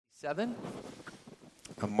7.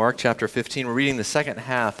 Mark chapter 15. We're reading the second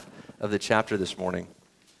half of the chapter this morning.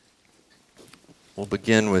 We'll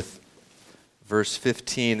begin with verse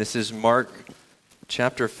 15. This is Mark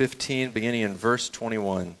chapter 15, beginning in verse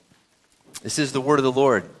 21. This is the word of the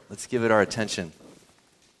Lord. Let's give it our attention.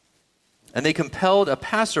 And they compelled a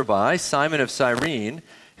passerby, Simon of Cyrene,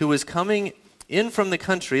 who was coming in from the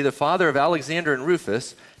country, the father of Alexander and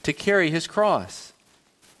Rufus, to carry his cross.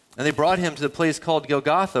 And they brought him to the place called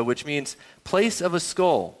Golgotha, which means place of a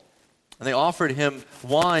skull. And they offered him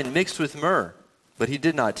wine mixed with myrrh, but he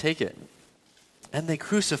did not take it. And they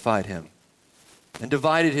crucified him and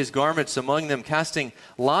divided his garments among them, casting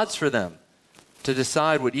lots for them to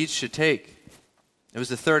decide what each should take. It was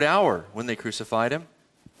the third hour when they crucified him.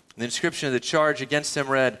 And the inscription of the charge against him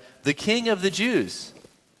read, "The King of the Jews."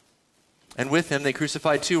 And with him they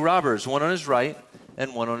crucified two robbers, one on his right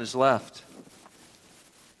and one on his left.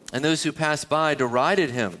 And those who passed by derided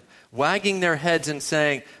him, wagging their heads and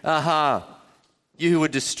saying, "Aha, you who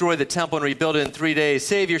would destroy the temple and rebuild it in 3 days,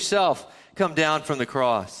 save yourself, come down from the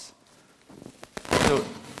cross."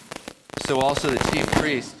 So also the chief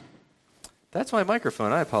priest, that's my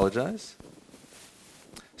microphone, I apologize.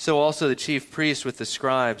 So also the chief priest with the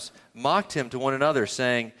scribes mocked him to one another,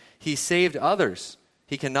 saying, "He saved others,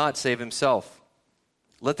 he cannot save himself.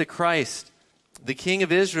 Let the Christ, the King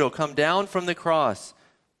of Israel, come down from the cross,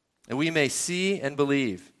 and we may see and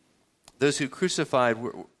believe." Those who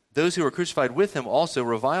were crucified with him also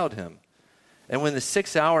reviled him. And when the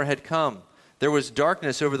 6th hour had come, there was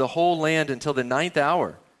darkness over the whole land until the 9th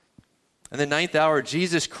hour. And the 9th hour,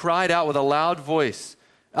 Jesus cried out with a loud voice,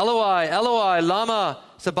 "Eloi, Eloi, lama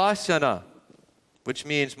sabachthani," which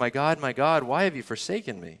means, my God, why have you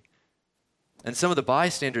forsaken me?" And some of the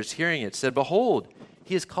bystanders hearing it said, "Behold,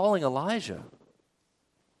 he is calling Elijah."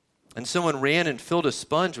 And someone ran and filled a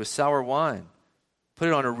sponge with sour wine, put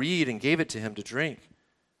it on a reed and gave it to him to drink,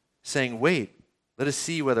 saying, "Wait, let us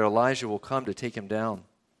see whether Elijah will come to take him down."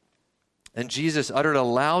 And Jesus uttered a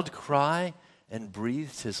loud cry and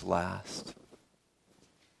breathed his last.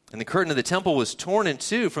 And the curtain of the temple was torn in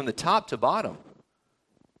two from the top to bottom.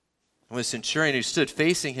 And when the centurion who stood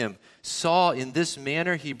facing him saw in this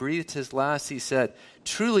manner he breathed his last, he said,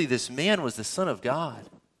 "Truly this man was the Son of God."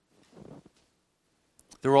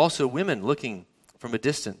 There were also women looking from a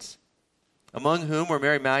distance, among whom were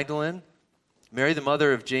Mary Magdalene, Mary the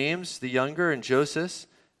mother of James the younger, and Joseph,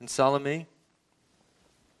 and Salome.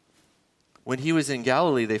 When he was in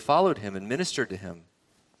Galilee, they followed him and ministered to him.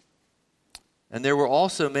 And there were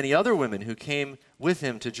also many other women who came with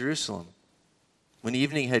him to Jerusalem. When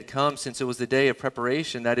evening had come, since it was the day of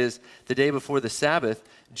preparation, that is, the day before the Sabbath,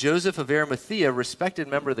 Joseph of Arimathea, a respected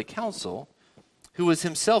member of the council, who was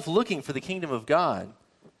himself looking for the kingdom of God,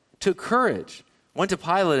 took courage, went to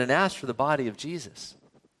Pilate and asked for the body of Jesus.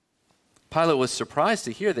 Pilate was surprised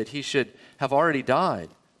to hear that he should have already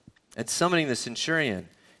died. And summoning the centurion,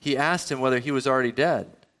 he asked him whether he was already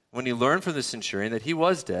dead. When he learned from the centurion that he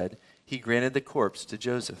was dead, he granted the corpse to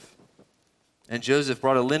Joseph. And Joseph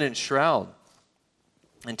brought a linen shroud,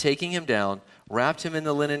 and taking him down, wrapped him in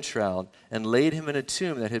the linen shroud, and laid him in a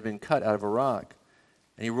tomb that had been cut out of a rock.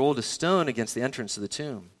 And he rolled a stone against the entrance of the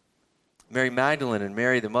tomb. Mary Magdalene and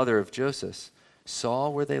Mary, the mother of Joseph, saw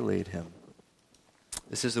where they laid him.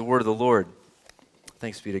 This is the word of the Lord.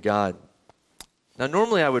 Thanks be to God. Now,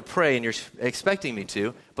 normally I would pray, and you're expecting me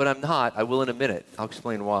to, but I'm not. I will in a minute. I'll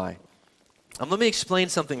explain why. Let me explain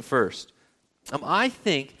something first. I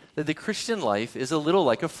think that the Christian life is a little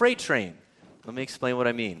like a freight train. Let me explain what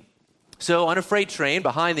I mean. So on a freight train,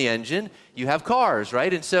 behind the engine, you have cars,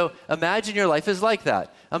 right? And so imagine your life is like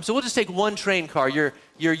that. So we'll just take one train car. You're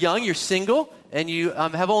young, you're single, and you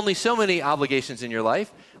have only so many obligations in your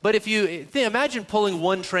life. But if you imagine pulling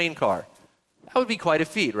one train car, that would be quite a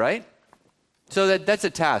feat, right? So that's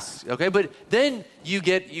a task, okay? But then you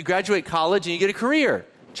graduate college and you get a career.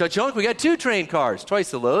 Cha-chunk, we got 2 train cars,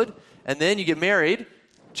 twice the load. And then you get married.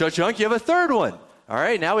 Cha-chunk, you have a third one. All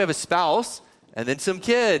right, now we have a spouse. And then some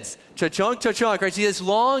kids, cha-chunk, right? See this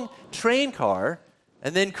long train car,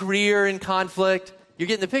 and then career and conflict. You're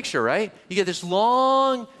getting the picture, right? You get this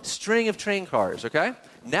long string of train cars, okay?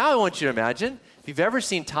 Now I want you to imagine, if you've ever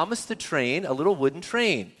seen Thomas the Train, a little wooden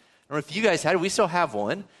train. I don't know if you guys had it. We still have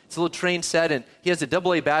one. It's a little train set, and he has a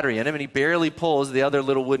AA battery in him, and he barely pulls the other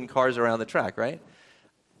little wooden cars around the track, right?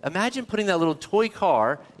 Imagine putting that little toy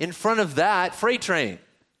car in front of that freight train.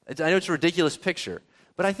 I know it's a ridiculous picture.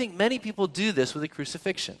 But I think many people do this with a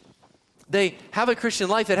crucifixion. They have a Christian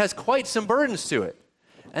life that has quite some burdens to it.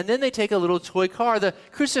 And then they take a little toy car. The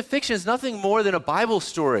crucifixion is nothing more than a Bible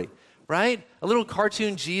story, right? A little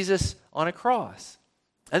cartoon Jesus on a cross.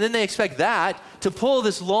 And then they expect that to pull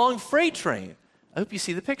this long freight train. I hope you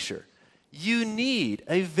see the picture. You need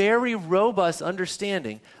a very robust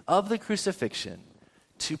understanding of the crucifixion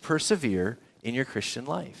to persevere in your Christian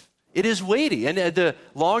life. It is weighty, and the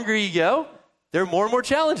longer you go, there are more and more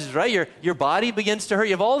challenges, right? Your body begins to hurt.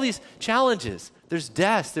 You have all these challenges. There's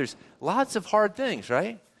death. There's lots of hard things,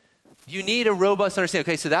 right? You need a robust understanding.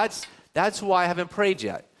 Okay, so that's why I haven't prayed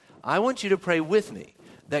yet. I want you to pray with me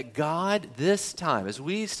that God this time, as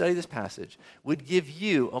we study this passage, would give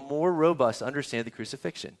you a more robust understanding of the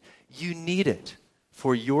crucifixion. You need it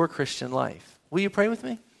for your Christian life. Will you pray with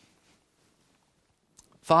me?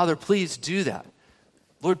 Father, please do that.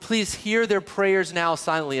 Lord, please hear their prayers now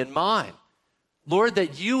silently and mine. Lord,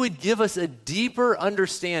 that you would give us a deeper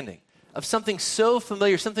understanding of something so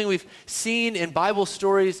familiar, something we've seen in Bible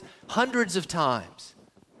stories hundreds of times.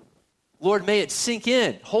 Lord, may it sink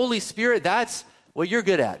in. Holy Spirit, that's what you're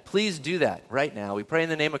good at. Please do that right now. We pray in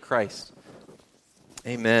the name of Christ.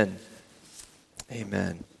 Amen.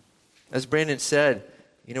 Amen. As Brandon said,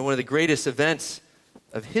 one of the greatest events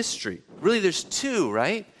of history. Really, there's two,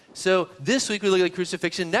 right? So this week we look at the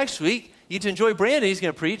crucifixion. Next week, you get to enjoy Brandon. He's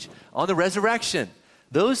going to preach on the resurrection.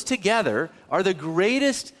 Those together are the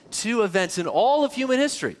greatest two events in all of human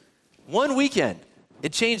history. One weekend.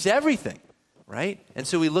 It changed everything, right? And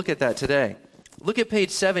so we look at that today. Look at page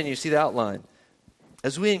 7. You see the outline.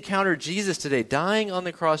 As we encounter Jesus today, dying on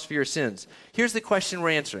the cross for your sins, here's the question we're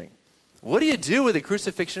answering. What do you do with the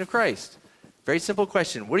crucifixion of Christ? Very simple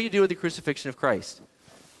question. What do you do with the crucifixion of Christ?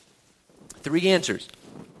 3 answers.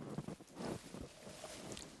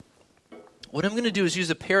 What I'm going to do is use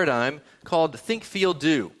a paradigm called think, feel,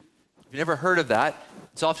 do. If you've never heard of that,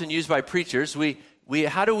 it's often used by preachers.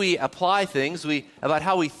 How do we apply things? About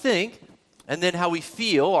how we think, and then how we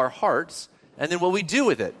feel, our hearts, and then what we do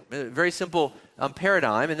with it. A very simple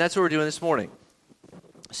paradigm, and that's what we're doing this morning.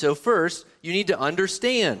 So first, you need to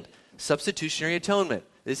understand substitutionary atonement.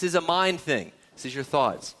 This is a mind thing. This is your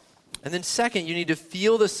thoughts. And then second, you need to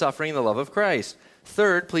feel the suffering and the love of Christ.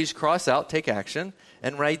 Third, please cross out, take action,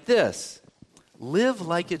 and write this. Live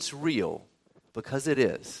like it's real, because it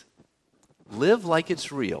is. Live like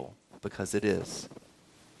it's real, because it is.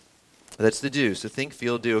 That's the do. So think,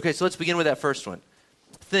 feel, do. Okay, so let's begin with that first one.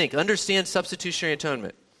 Think, understand substitutionary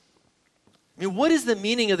atonement. What is the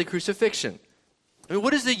meaning of the crucifixion?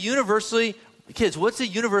 What is what's the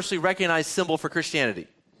universally recognized symbol for Christianity?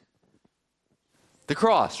 The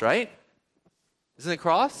cross, right? Isn't it the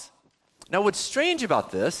cross? Now, what's strange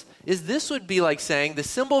about this is this would be like saying the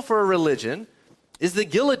symbol for a religion is the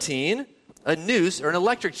guillotine, a noose, or an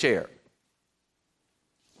electric chair.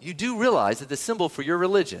 You do realize that the symbol for your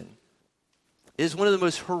religion is one of the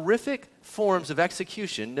most horrific forms of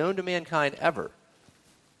execution known to mankind ever.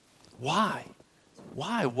 Why?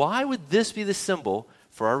 Why would this be the symbol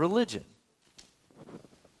for our religion?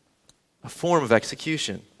 A form of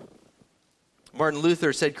execution. Martin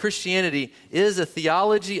Luther said Christianity is a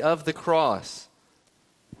theology of the cross.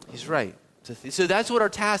 He's right. So that's what our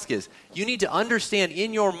task is. You need to understand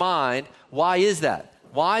in your mind, why is that?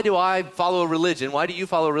 Why do I follow a religion? Why do you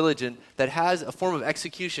follow a religion that has a form of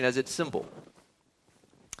execution as its symbol?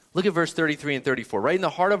 Look at verse 33 and 34. Right in the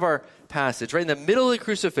heart of our passage, right in the middle of the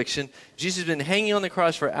crucifixion, Jesus has been hanging on the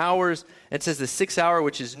cross for hours. It says the 6th hour,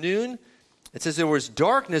 which is noon. It says there was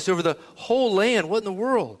darkness over the whole land. What in the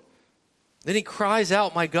world? Then he cries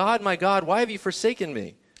out, my God, why have you forsaken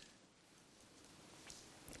me?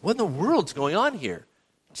 What in the world's going on here?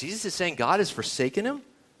 Jesus is saying God has forsaken him?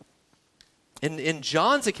 In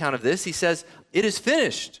John's account of this, he says, it is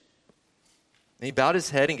finished. And he bowed his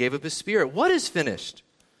head and gave up his spirit. What is finished?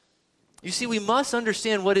 You see, we must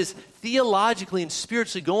understand what is theologically and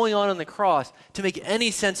spiritually going on the cross to make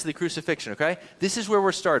any sense of the crucifixion, okay? This is where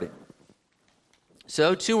we're starting.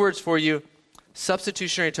 So, 2 words for you.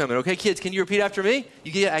 Substitutionary atonement. Okay, kids, can you repeat after me?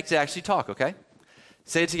 You get to actually talk, okay?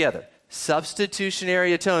 Say it together.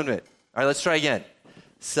 Substitutionary atonement. All right, let's try again.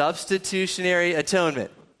 Substitutionary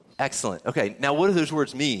atonement. Excellent. Okay, now what do those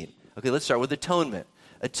words mean? Okay, let's start with atonement.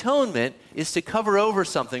 Atonement is to cover over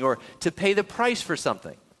something or to pay the price for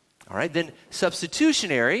something. All right, then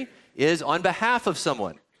substitutionary is on behalf of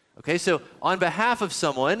someone. Okay, so on behalf of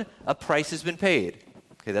someone, a price has been paid.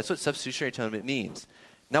 Okay, that's what substitutionary atonement means.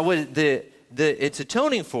 Now, what it's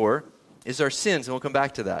atoning for is our sins, and we'll come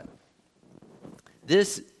back to that.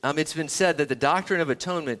 This, it's been said that the doctrine of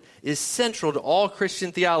atonement is central to all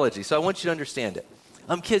Christian theology, so I want you to understand it.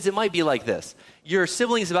 Kids, it might be like this. Your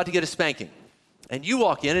sibling is about to get a spanking, and you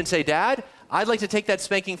walk in and say, Dad, I'd like to take that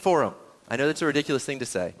spanking for him. I know that's a ridiculous thing to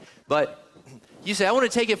say, but you say, I want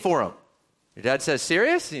to take it for him. Your dad says,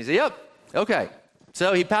 serious? And you say, yep, okay.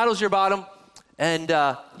 So he paddles your bottom, and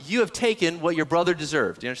you have taken what your brother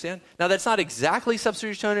deserved. Do you understand? Now, that's not exactly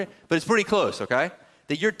substitutionary atonement, but it's pretty close, okay?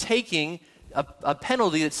 That you're taking a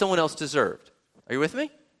penalty that someone else deserved. Are you with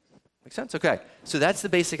me? Make sense? Okay. So that's the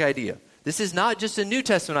basic idea. This is not just a New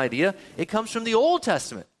Testament idea. It comes from the Old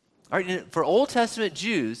Testament. All right, for Old Testament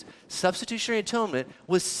Jews, substitutionary atonement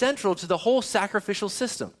was central to the whole sacrificial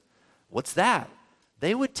system. What's that?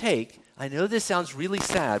 They would take, I know this sounds really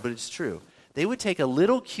sad, but it's true. They would take a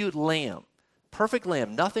little cute lamb, perfect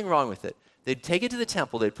lamb, nothing wrong with it. They'd take it to the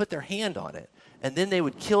temple, they'd put their hand on it, and then they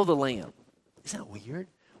would kill the lamb. Isn't that weird?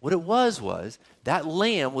 What it was that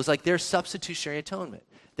lamb was like their substitutionary atonement.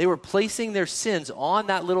 They were placing their sins on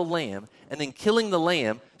that little lamb and then killing the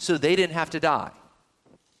lamb so they didn't have to die.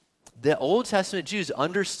 The Old Testament Jews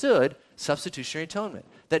understood substitutionary atonement,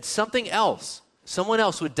 that something else, someone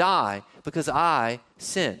else would die because I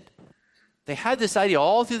sinned. They had this idea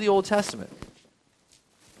all through the Old Testament.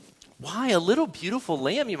 Why a little beautiful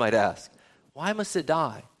lamb, you might ask? Why must it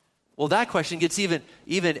die? Well, that question gets even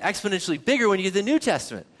exponentially bigger when you get the New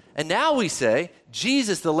Testament. And now we say,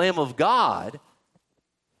 Jesus, the Lamb of God,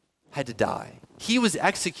 had to die. He was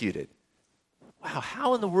executed. Wow,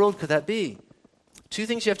 how in the world could that be? Two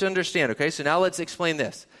things you have to understand, okay? So now let's explain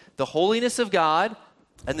this. The holiness of God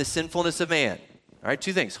and the sinfulness of man. All right,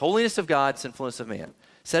 two things. Holiness of God, sinfulness of man.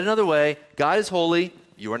 Said another way, God is holy,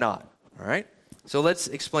 you are not. All right? So let's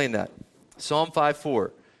explain that. Psalm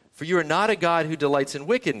 5:4. For you are not a God who delights in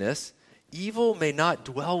wickedness. Evil may not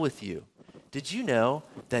dwell with you. Did you know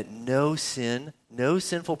that no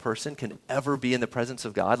sinful person can ever be in the presence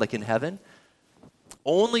of God, like in heaven?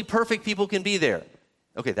 Only perfect people can be there.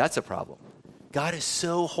 Okay, that's a problem. God is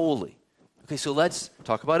so holy. Okay, so let's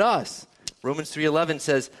talk about us. Romans 3:11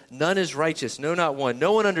 says, none is righteous, no, not one.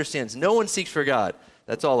 No one understands, no one seeks for God.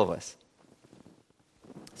 That's all of us.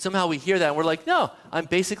 Somehow we hear that and we're like, no, I'm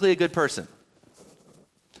basically a good person.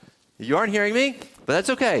 You aren't hearing me, but that's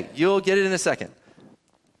okay. You'll get it in a second.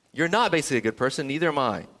 You're not basically a good person, neither am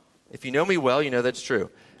I. If you know me well, you know that's true.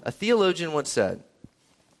 A theologian once said,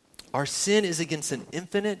 our sin is against an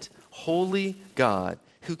infinite, holy God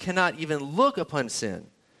who cannot even look upon sin.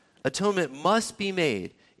 Atonement must be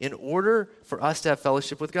made in order for us to have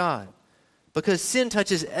fellowship with God. Because sin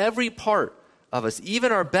touches every part of us,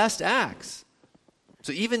 even our best acts.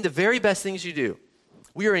 So even the very best things you do,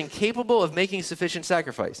 we are incapable of making sufficient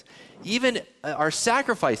sacrifice. Even our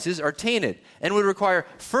sacrifices are tainted and would require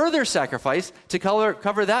further sacrifice to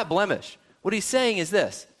cover that blemish. What he's saying is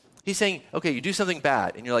this. He's saying, okay, you do something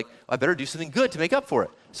bad, and you're like, I better do something good to make up for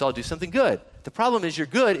it. So I'll do something good. The problem is your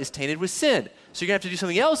good is tainted with sin. So you're going to have to do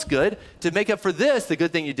something else good to make up for this, the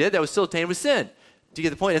good thing you did that was still tainted with sin. Do you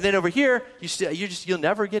get the point? And then over here, you'll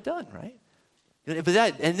never get done, right?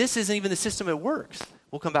 And this isn't even the system it works.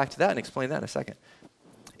 We'll come back to that and explain that in a second.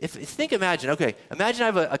 Imagine I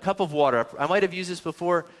have a cup of water. I might have used this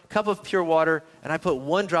before, cup of pure water, and I put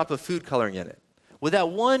one drop of food coloring in it. Would that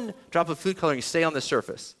one drop of food coloring stay on the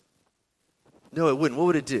surface? No, it wouldn't. What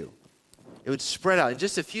would it do? It would spread out. In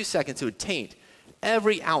just a few seconds, it would taint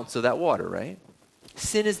every ounce of that water, right?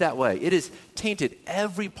 Sin is that way. It has tainted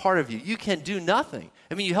every part of you. You can do nothing.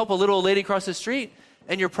 I mean, you help a little old lady cross the street,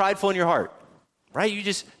 and you're prideful in your heart, right?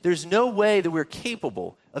 There's no way that we're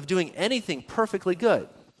capable of doing anything perfectly good.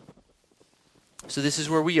 So this is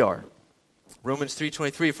where we are. Romans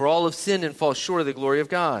 3:23, for all have sinned and fall short of the glory of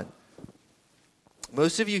God.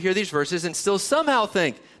 Most of you hear these verses and still somehow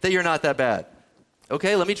think that you're not that bad.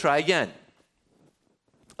 Okay, let me try again.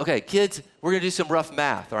 Okay, kids, we're going to do some rough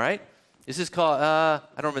math, all right? This is called, I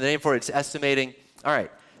don't remember the name for it. It's estimating. All right,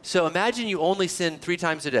 so imagine you only sin 3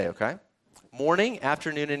 times a day, okay? Morning,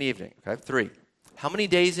 afternoon, and evening, okay? 3. How many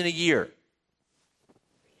days in a year?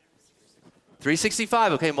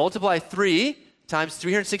 365, okay? Multiply 3 times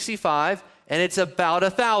 365, and it's about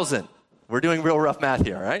 1,000. We're doing real rough math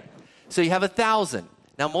here, all right? So you have 1,000.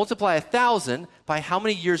 Now multiply 1,000 by how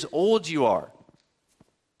many years old you are.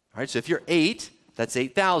 All right, so if you're 8, that's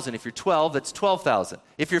 8,000. If you're 12, that's 12,000.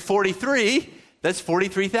 If you're 43, that's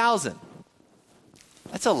 43,000.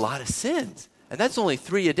 That's a lot of sins. And that's only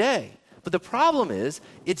 3 a day. But the problem is,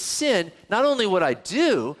 it's sin, not only what I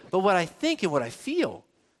do, but what I think and what I feel.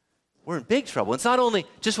 We're in big trouble. It's not only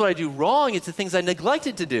just what I do wrong, it's the things I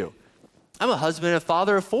neglected to do. I'm a husband and a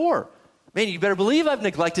father of 4. Man, you better believe I've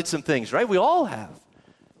neglected some things, right? We all have,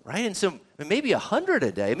 right? And so maybe 100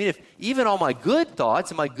 a day. I mean, if even all my good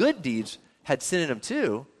thoughts and my good deeds had sin in them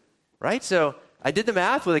too, right? So I did the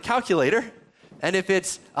math with a calculator, and if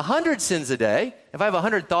it's 100 sins a day, if I have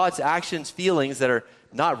 100 thoughts, actions, feelings that are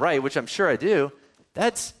not right, which I'm sure I do,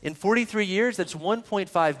 that's, in 43 years, that's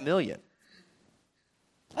 1.5 million.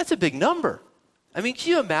 That's a big number. I mean,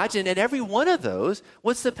 can you imagine? And every one of those,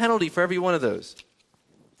 what's the penalty for every one of those?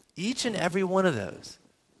 Each and every one of those.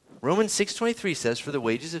 Romans 6:23 says, for the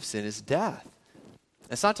wages of sin is death.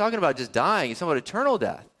 It's not talking about just dying. It's talking about eternal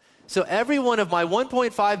death. So every one of my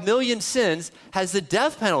 1.5 million sins has the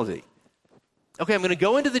death penalty. Okay, I'm going to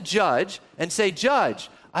go into the judge and say, Judge,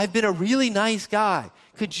 I've been a really nice guy.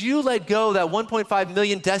 Could you let go of that 1.5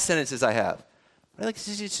 million death sentences I have? Right? Like,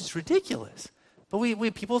 it's just ridiculous. But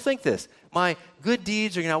we people think this. My good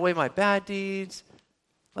deeds are going to outweigh my bad deeds.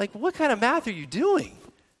 Like, what kind of math are you doing?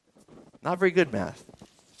 Not very good math.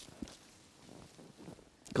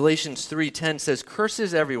 Galatians 3:10 says,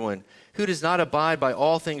 curses everyone who does not abide by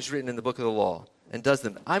all things written in the book of the law and does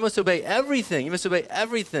them. I must obey everything. You must obey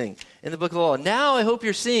everything in the book of the law. Now I hope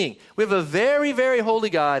you're seeing we have a very, very holy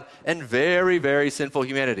God and very, very sinful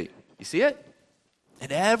humanity. You see it?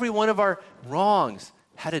 And every one of our wrongs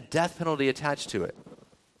had a death penalty attached to it.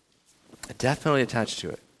 A death penalty attached to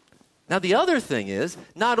it. Now the other thing is,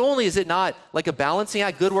 not only is it not like a balancing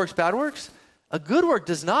act, good works, bad works, a good work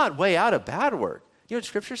does not weigh out a bad work. You know what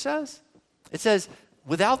Scripture says? It says,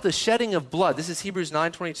 without the shedding of blood, this is Hebrews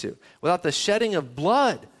 9:22, without the shedding of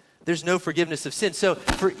blood, there's no forgiveness of sin. So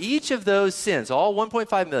for each of those sins, all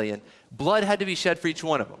 1.5 million, blood had to be shed for each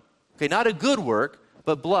one of them. Okay, not a good work,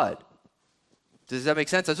 but blood. Does that make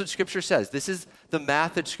sense? That's what Scripture says. This is the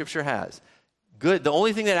math that Scripture has. Good. The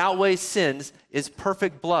only thing that outweighs sins is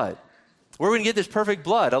perfect blood. Where are we going to get this perfect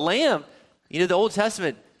blood? A lamb, the Old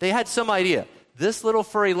Testament, they had some idea. This little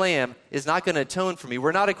furry lamb is not going to atone for me.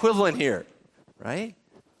 We're not equivalent here, right?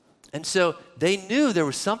 And so they knew there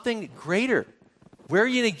was something greater. Where are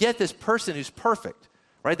you going to get this person who's perfect,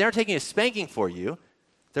 right? They're not taking a spanking for you.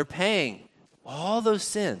 They're paying all those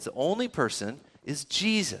sins. The only person is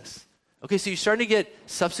Jesus. Okay, so you're starting to get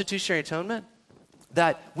substitutionary atonement,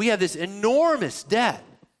 that we have this enormous debt,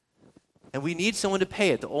 and we need someone to pay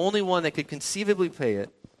it. The only one that could conceivably pay it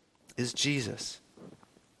is Jesus.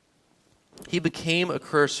 He became a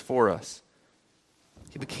curse for us.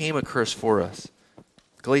 He became a curse for us.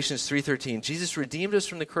 Galatians 3:13, Jesus redeemed us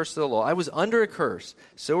from the curse of the law. I was under a curse,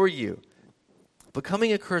 so are you.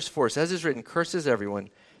 Becoming a curse for us, as is written, curses everyone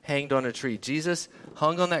hanged on a tree. Jesus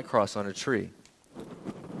hung on that cross on a tree.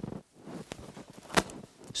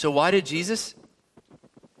 So why did Jesus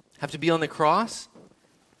have to be on the cross?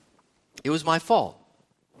 It was my fault.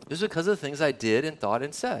 It was because of the things I did and thought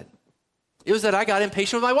and said. It was that I got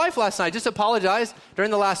impatient with my wife last night. Just apologized during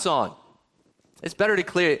the last song. It's better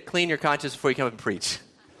to clean your conscience before you come up and preach.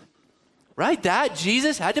 Right? That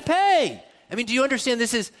Jesus had to pay. I mean, do you understand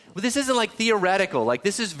this isn't like theoretical. Like,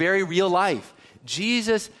 this is very real life.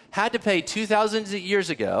 Jesus had to pay 2,000 years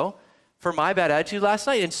ago for my bad attitude last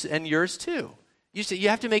night and yours too. You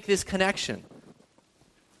have to make this connection.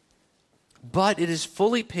 But it is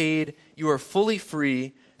fully paid. You are fully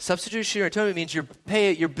free. Substitutionary atonement means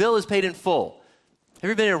your bill is paid in full. Have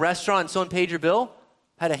you been in a restaurant and someone paid your bill?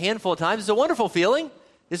 Had a handful of times. It's a wonderful feeling.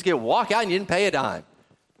 Just walk out and you didn't pay a dime.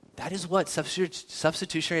 That is what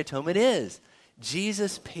substitutionary atonement is.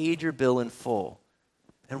 Jesus paid your bill in full.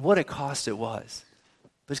 And what a cost it was.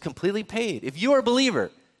 But it's completely paid. If you are a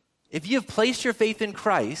believer, if you have placed your faith in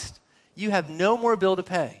Christ, you have no more bill to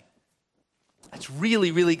pay. That's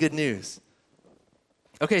really, really good news.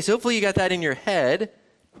 Okay, so hopefully you got that in your head.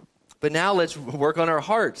 But now let's work on our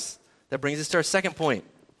hearts. That brings us to our second point.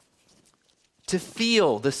 To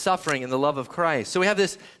feel the suffering and the love of Christ. So we have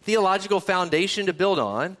this theological foundation to build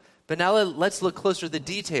on, but now let's look closer at the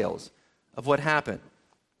details of what happened.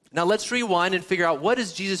 Now let's rewind and figure out what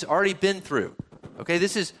has Jesus already been through. Okay,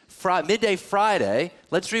 this is midday Friday.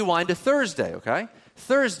 Let's rewind to Thursday, okay?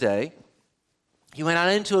 Thursday, he went out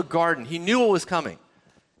into a garden. He knew what was coming.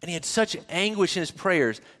 And he had such anguish in his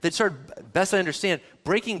prayers that it started, best I understand,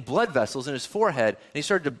 breaking blood vessels in his forehead, and he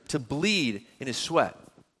started to bleed in his sweat.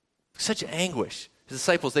 Such anguish. His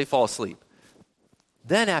disciples, they fall asleep.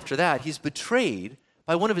 Then after that, he's betrayed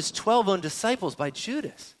by one of his 12 own disciples, by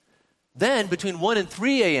Judas. Then between 1 and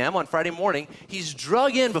 3 a.m. on Friday morning, he's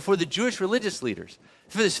drug in before the Jewish religious leaders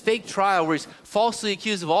for this fake trial where he's falsely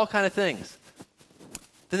accused of all kinds of things.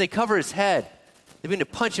 Then they cover his head. They begin to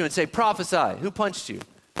punch him and say, prophesy, who punched you?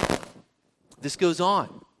 This goes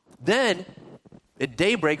on. Then, at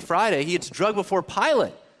daybreak Friday, he gets drugged before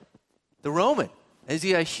Pilate, the Roman. And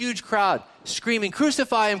he's got a huge crowd screaming,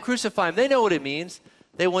 crucify him, crucify him. They know what it means.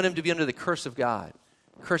 They want him to be under the curse of God.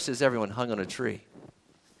 Curses everyone hung on a tree.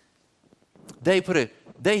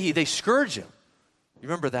 They scourge him. You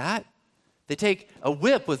remember that? They take a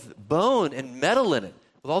whip with bone and metal in it,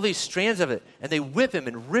 with all these strands of it, and they whip him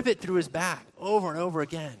and rip it through his back over and over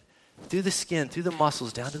again, through the skin, through the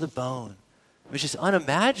muscles, down to the bone. It was just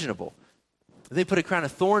unimaginable. And they put a crown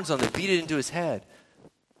of thorns on him, beat it into his head.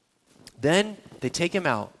 Then they take him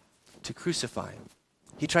out to crucify him.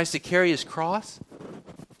 He tries to carry his cross.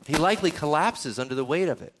 He likely collapses under the weight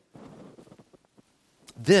of it.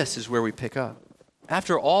 This is where we pick up.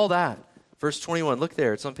 After all that, verse 21, look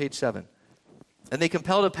there, it's on page 7. And they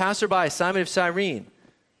compelled a passerby, Simon of Cyrene,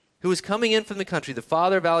 who was coming in from the country, the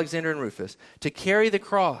father of Alexander and Rufus, to carry the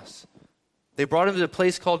cross. They brought him to a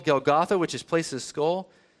place called Golgotha, which is place of the skull.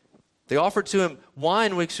 They offered to him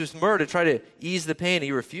wine, which was myrrh, to try to ease the pain.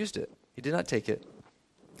 He refused it. He did not take it.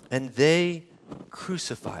 And they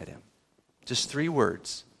crucified him. Just 3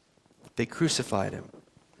 words. They crucified him.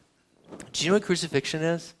 Do you know what crucifixion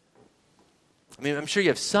is? I mean, I'm sure you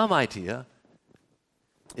have some idea.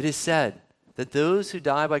 It is said that those who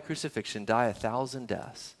die by crucifixion die 1,000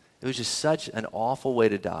 deaths. It was just such an awful way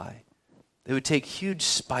to die. They would take huge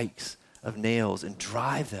spikes of nails and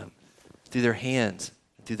drive them through their hands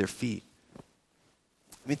and through their feet.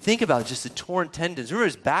 I mean, think about just the torn tendons. Remember,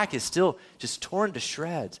 his back is still just torn to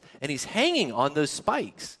shreds, and he's hanging on those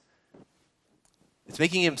spikes. It's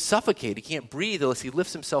making him suffocate. He can't breathe unless he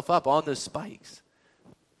lifts himself up on those spikes.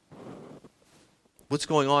 What's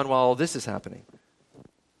going on while all this is happening?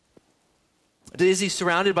 Is he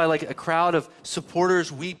surrounded by like a crowd of supporters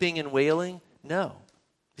weeping and wailing? No.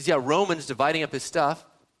 He's got Romans dividing up his stuff.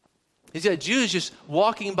 He's got Jews just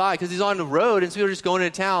walking by because he's on the road and so people are just going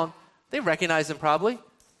into town. They recognize him probably.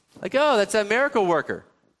 Like, oh, that's that miracle worker.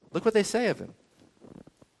 Look what they say of him.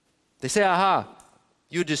 They say, aha,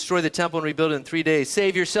 you would destroy the temple and rebuild it in 3 days.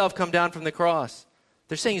 Save yourself, come down from the cross.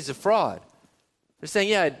 They're saying he's a fraud. They're saying,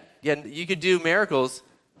 yeah, you could do miracles,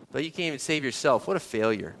 but you can't even save yourself. What a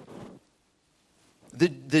failure.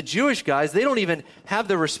 The Jewish guys, they don't even have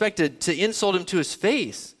the respect to insult him to his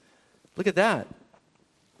face. Look at that.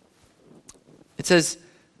 It says,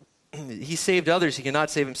 he saved others, he cannot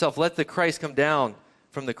save himself. Let the Christ come down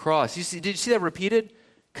from the cross. Did you see that repeated?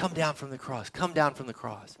 Come down from the cross. Come down from the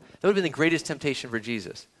cross. That would have been the greatest temptation for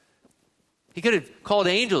Jesus. He could have called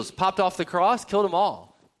angels, popped off the cross, killed them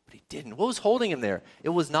all. But he didn't. What was holding him there? It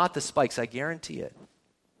was not the spikes, I guarantee it.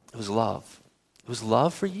 It was love. It was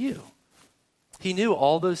love for you. He knew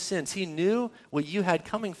all those sins. He knew what you had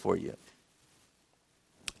coming for you.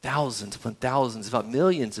 Thousands upon thousands, about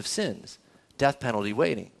millions of sins. Death penalty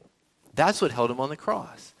waiting. That's what held him on the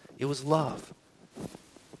cross. It was love.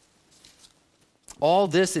 All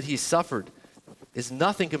this that he suffered is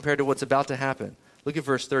nothing compared to what's about to happen. Look at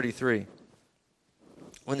verse 33.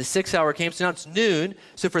 When the 6th hour came, so now it's noon,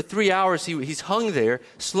 so for 3 hours he's hung there,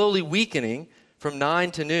 slowly weakening from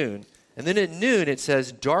 9 to noon. And then at noon it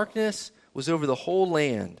says, darkness was over the whole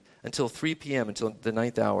land until 3 p.m., until the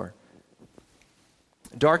 9th hour.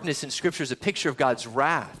 Darkness in Scripture is a picture of God's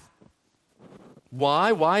wrath.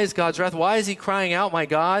 Why? Why is God's wrath? Why is he crying out, my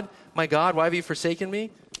God, why have you forsaken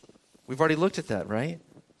me? We've already looked at that, right?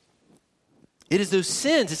 It is those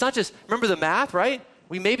sins. It's not just, remember the math, right?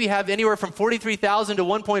 We maybe have anywhere from 43,000 to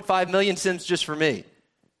 1.5 million sins just for me.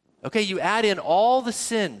 Okay, you add in all the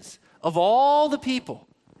sins of all the people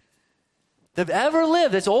that have ever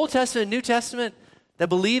lived, that's Old Testament and New Testament, that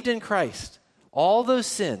believed in Christ. All those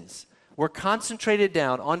sins were concentrated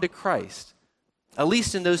down onto Christ, at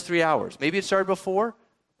least in those 3 hours. Maybe it started before,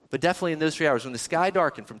 but definitely in those 3 hours when the sky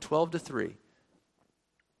darkened from 12 to 3.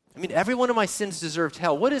 I mean, every one of my sins deserved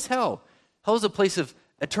hell. What is hell? Hell is a place of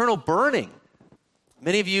eternal burning.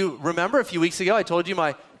 Many of you remember a few weeks ago, I told you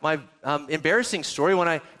my embarrassing story when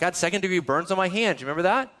I got second-degree burns on my hand. Do you remember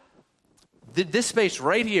that? This space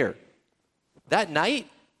right here. That night,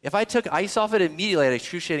 if I took ice off it immediately, I had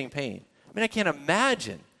excruciating pain. I mean, I can't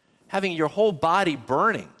imagine having your whole body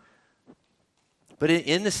burning. But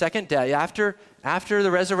in the second day, after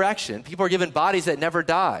the resurrection, people are given bodies that never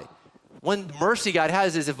die. One mercy God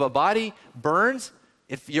has is if a body burns,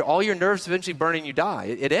 if all your nerves eventually burn and you die,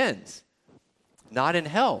 it ends. Not in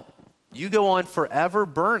hell. You go on forever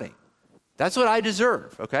burning. That's what I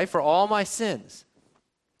deserve, okay, for all my sins.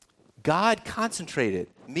 God concentrated,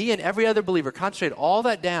 me and every other believer, concentrated all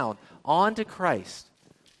that down onto Christ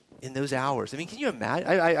in those hours. I mean, can you imagine?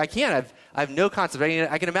 I can't. I have no concept.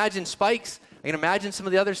 I can imagine spikes. I can imagine some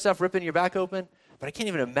of the other stuff ripping your back open. But I can't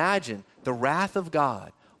even imagine the wrath of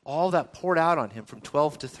God, all that poured out on him from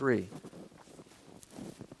 12 to 3.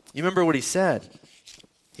 You remember what he said?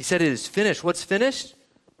 He said, it is finished. What's finished?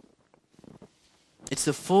 It's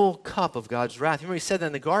the full cup of God's wrath. You remember he said that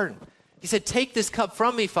in the garden. He said, take this cup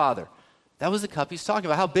from me, Father. That was the cup he's talking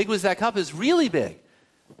about. How big was that cup? It was really big.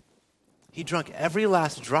 He drank every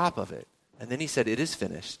last drop of it. And then he said, it is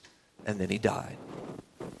finished. And then he died.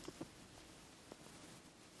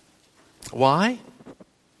 Why?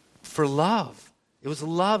 For love. It was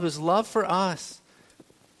love. It was love for us.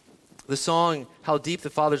 The song, How Deep the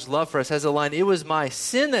Father's Love for Us, has a line, it was my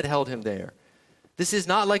sin that held him there. This is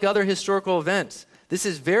not like other historical events. This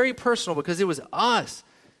is very personal because it was us.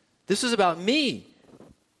 This was about me.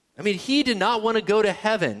 I mean, he did not want to go to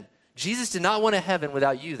heaven. Jesus did not want to heaven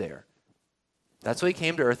without you there. That's why he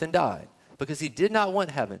came to earth and died, because he did not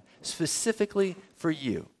want heaven specifically for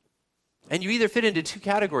you. And you either fit into two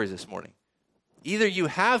categories this morning. Either you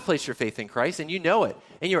have placed your faith in Christ and you know it,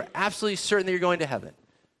 and you're absolutely certain that you're going to heaven,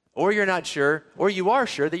 or you're not sure, or you are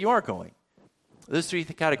sure that you aren't going. Those three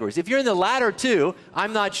categories. If you're in the latter two,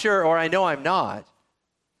 I'm not sure or I know I'm not,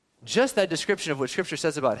 just that description of what Scripture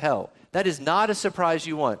says about hell, that is not a surprise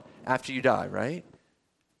you want after you die, right?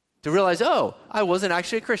 To realize, oh, I wasn't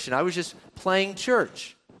actually a Christian. I was just playing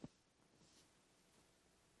church.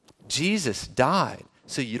 Jesus died,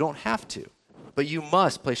 so you don't have to, but you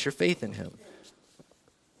must place your faith in him.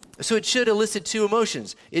 So it should elicit two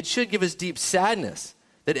emotions. It should give us deep sadness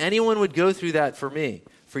that anyone would go through that for me,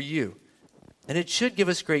 for you. And it should give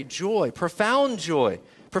us great joy, profound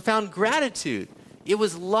gratitude. It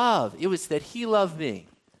was love. It was that he loved me,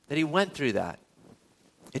 that he went through that.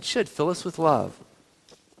 It should fill us with love.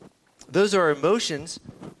 Those are our emotions.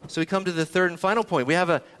 So we come to the third and final point. We have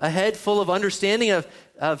a head full of understanding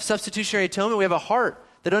of substitutionary atonement. We have a heart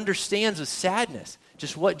that understands with sadness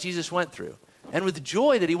just what Jesus went through, and with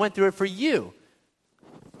joy that he went through it for you.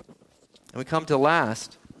 And we come to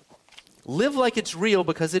last, live like it's real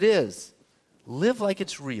because it is. Live like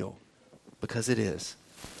it's real because it is.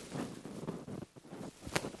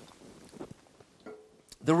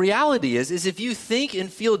 The reality is if you think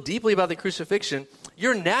and feel deeply about the crucifixion,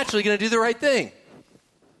 you're naturally going to do the right thing.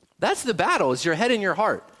 That's the battle, is your head and your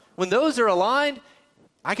heart. When those are aligned,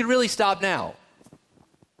 I can really stop now.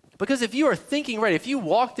 Because if you are thinking right, if you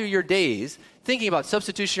walk through your days thinking about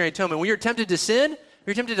substitutionary atonement, when you're tempted to sin,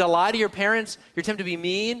 you're tempted to lie to your parents, you're tempted to be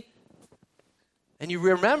mean, and you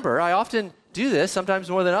remember, I often do this, sometimes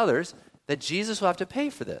more than others, that Jesus will have to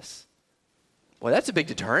pay for this. Well, that's a big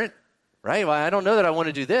deterrent, right? Well, I don't know that I want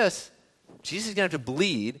to do this. Jesus is going to have to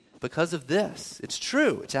bleed because of this. It's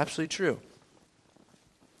true. It's absolutely true.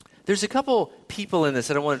 There's a couple people in this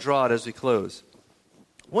that I want to draw out as we close.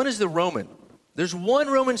 One is the Roman. There's one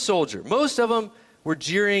Roman soldier. Most of them were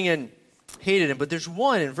jeering and hated him, but there's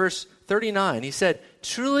one in verse 39. He said,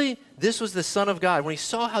 truly, this was the Son of God when he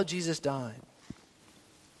saw how Jesus died.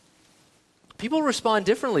 People respond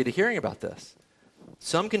differently to hearing about this.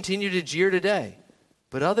 Some continue to jeer today,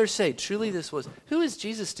 but others say, truly this was. Who is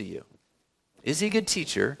Jesus to you? Is he a good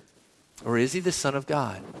teacher, or is he the Son of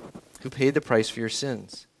God who paid the price for your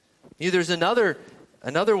sins? There's another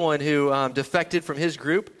one who defected from his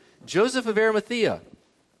group, Joseph of Arimathea.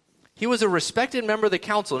 He was a respected member of the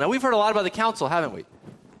council. Now, we've heard a lot about the council, haven't we?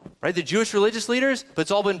 Right? The Jewish religious leaders, but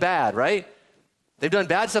it's all been bad, right? They've done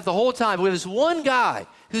bad stuff the whole time. But we have this one guy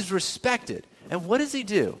who's respected. And what does he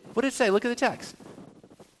do? What did it say? Look at the text.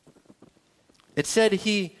 It said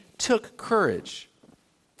he took courage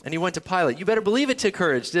and he went to Pilate. You better believe it took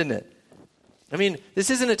courage, didn't it? I mean, this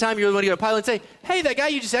isn't a time you really want to go to Pilate and say, hey, that guy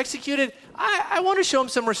you just executed, I want to show him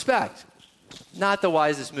some respect. Not the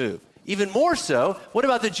wisest move. Even more so, what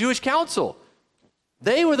about the Jewish council?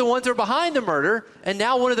 They were the ones that were behind the murder, and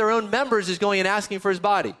now one of their own members is going and asking for his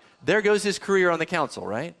body. There goes his career on the council,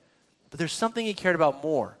 right? But there's something he cared about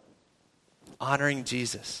more. Honoring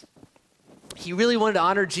Jesus. He really wanted to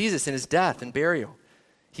honor Jesus in his death and burial.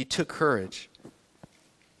 He took courage.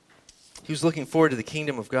 He was looking forward to the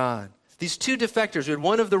kingdom of God. These two defectors, we had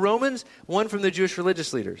one of the Romans, one from the Jewish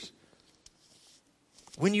religious leaders.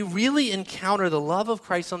 When you really encounter the love of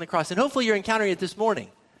Christ on the cross, and hopefully you're encountering it this morning,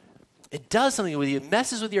 it does something with you. It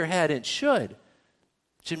messes with your head, and it should. It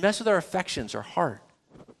should mess with our affections, our heart.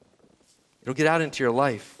 It'll get out into your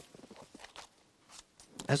life.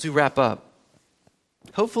 As we wrap up,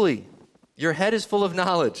 hopefully your head is full of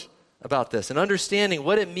knowledge about this and understanding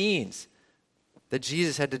what it means that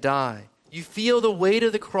Jesus had to die. You feel the weight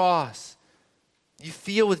of the cross. You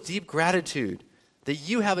feel with deep gratitude that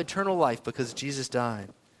you have eternal life because Jesus died.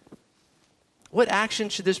 What action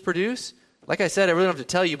should this produce? Like I said, I really don't have to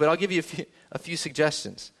tell you, but I'll give you a few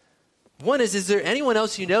suggestions. One is there anyone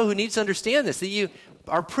else you know who needs to understand this, that you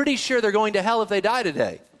are pretty sure they're going to hell if they die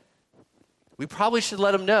today? We probably should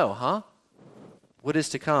let them know, huh? What is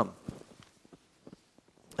to come.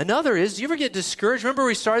 Another is, do you ever get discouraged? Remember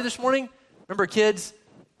we started this morning? Remember kids?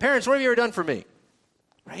 Parents, what have you ever done for me?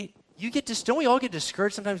 Right? Don't we all get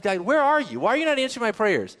discouraged sometimes? God, where are you? Why are you not answering my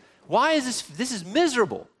prayers? Why is this is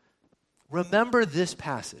miserable? Remember this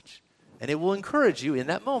passage, and it will encourage you in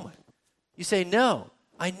that moment. You say, no,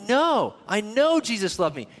 I know Jesus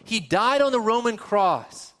loved me. He died on the Roman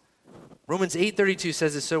cross. Romans 8:32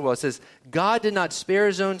 says it so well. It says, God did not spare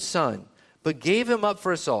his own son, but gave him up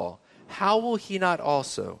for us all. How will he not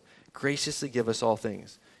also graciously give us all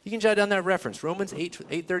things? You can jot down that reference, Romans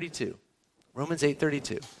 8:32. Romans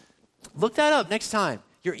 8:32. Look that up next time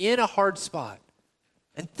you're in a hard spot.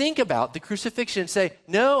 And think about the crucifixion and say,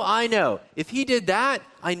 no, I know. If he did that,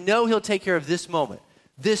 I know he'll take care of this moment,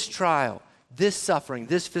 this trial, this suffering,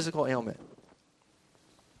 this physical ailment.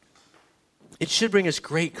 It should bring us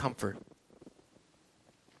great comfort.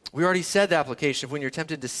 We already said the application of when you're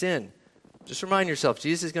tempted to sin. Just remind yourself,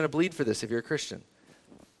 Jesus is going to bleed for this if you're a Christian.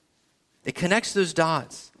 It connects those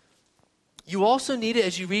dots. You also need it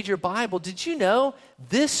as you read your Bible. Did you know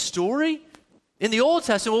this story? In the Old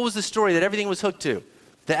Testament, what was the story that everything was hooked to?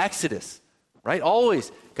 The Exodus, right?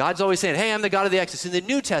 God's always saying, hey, I'm the God of the Exodus. In the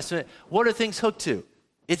New Testament, what are things hooked to?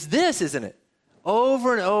 It's this, isn't it?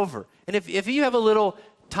 Over and over. And if you have a little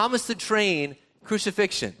Thomas the Train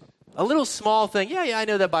crucifixion, a little small thing, yeah, I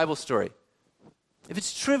know that Bible story. If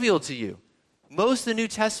it's trivial to you, most of the New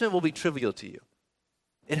Testament will be trivial to you.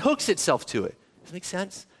 It hooks itself to it. Does that make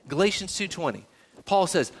sense? Galatians 2:20. Paul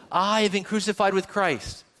says, I have been crucified with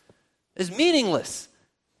Christ. It's meaningless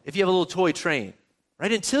if you have a little toy train,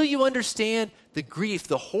 right? Until you understand the grief,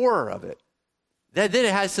 the horror of it, then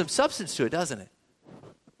it has some substance to it, doesn't it?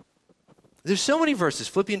 There's so many verses.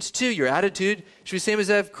 Philippians 2, your attitude should be the same as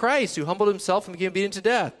that of Christ, who humbled himself and became obedient to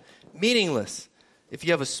death. Meaningless if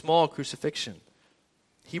you have a small crucifixion.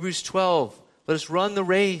 Hebrews 12, let us run the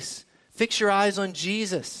race. Fix your eyes on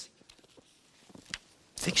Jesus.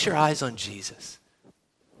 Fix your eyes on Jesus.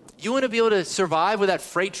 You want to be able to survive with that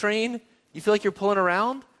freight train you feel like you're pulling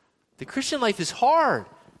around? The Christian life is hard.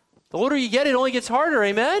 The older you get, it only gets harder,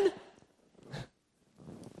 amen?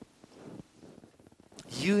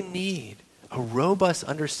 You need a robust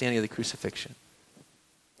understanding of the crucifixion,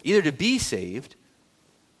 either to be saved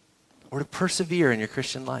or to persevere in your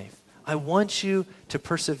Christian life. I want you to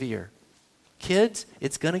persevere. Kids,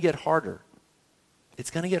 it's going to get harder.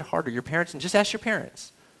 It's going to get harder. Your parents, and just ask your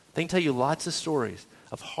parents. They can tell you lots of stories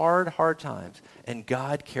of hard times, and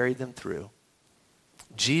God carried them through.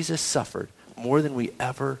 Jesus suffered more than we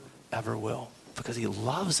ever will because he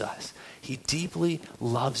loves us. He deeply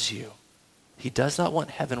loves you. He does not want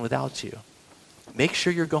heaven without you. Make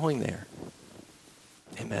sure you're going there.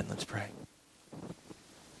 Amen. Let's pray.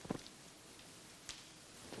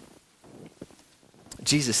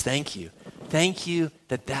 Jesus, thank you. Thank you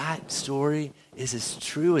that story is as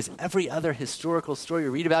true as every other historical story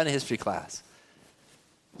you read about in a history class.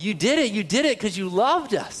 You did it because you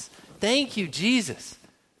loved us. Thank you, Jesus.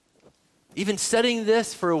 Even studying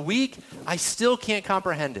this for a week, I still can't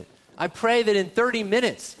comprehend it. I pray that in 30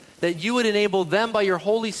 minutes, that you would enable them by your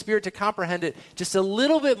Holy Spirit to comprehend it just a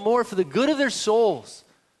little bit more for the good of their souls.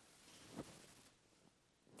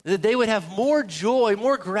 That they would have more joy,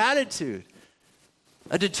 more gratitude,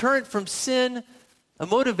 a deterrent from sin, a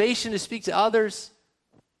motivation to speak to others.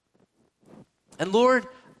 And Lord,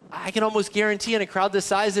 I can almost guarantee in a crowd this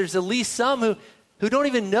size, there's at least some who don't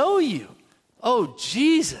even know you. Oh,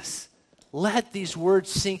 Jesus, let these words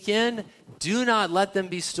sink in. Do not let them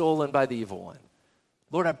be stolen by the evil one.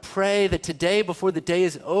 Lord, I pray that today, before the day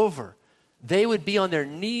is over, they would be on their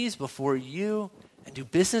knees before you and do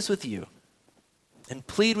business with you and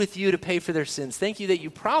plead with you to pay for their sins. Thank you that you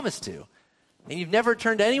promised to, and you've never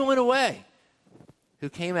turned anyone away who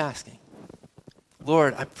came asking.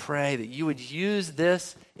 Lord, I pray that you would use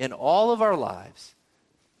this in all of our lives.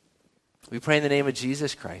 We pray in the name of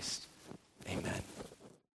Jesus Christ. Amen.